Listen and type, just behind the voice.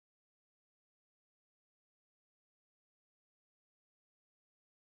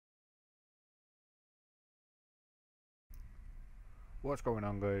What's going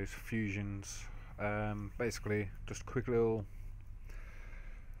on, guys? Fusiixns. Basically, just a quick little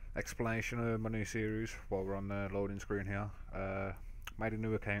explanation of my new series while we're on the loading screen here. Made a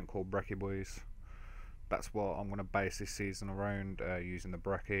new account called BrecciBoys. That's what I'm going to base this season around, using the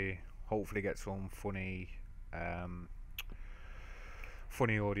Brecci. Hopefully get some funny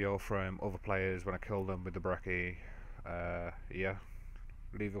audio from other players when I kill them with the Brecci. Yeah,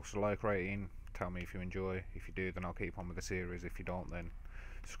 leave us a like rating. Tell me if you enjoy. If you do, then I'll keep on with the series. If you don't, then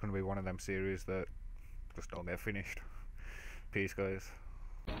it's going to be one of them series that just don't get finished. Peace, guys.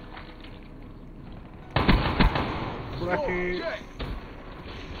 Brecci.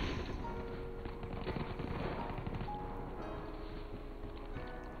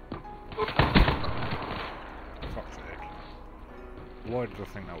 Fuck's sake. Why did I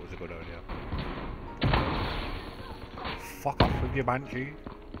think that was a good idea? Fuck off with your banshee.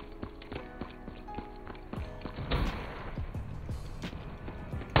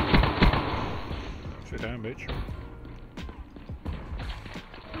 Sit down, bitch.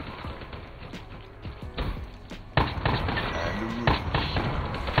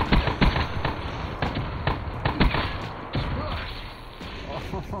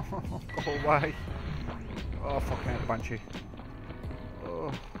 Oh, go away. Oh, fucking hell, the banshee.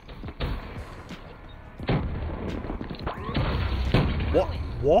 Oh.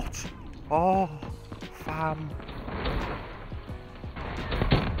 What? Oh, fam.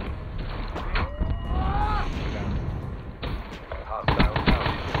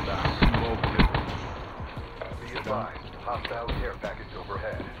 Hostile care package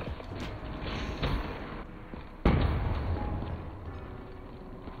overhead.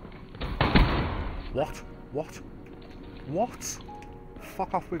 What?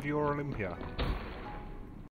 Fuck off with your Olympia.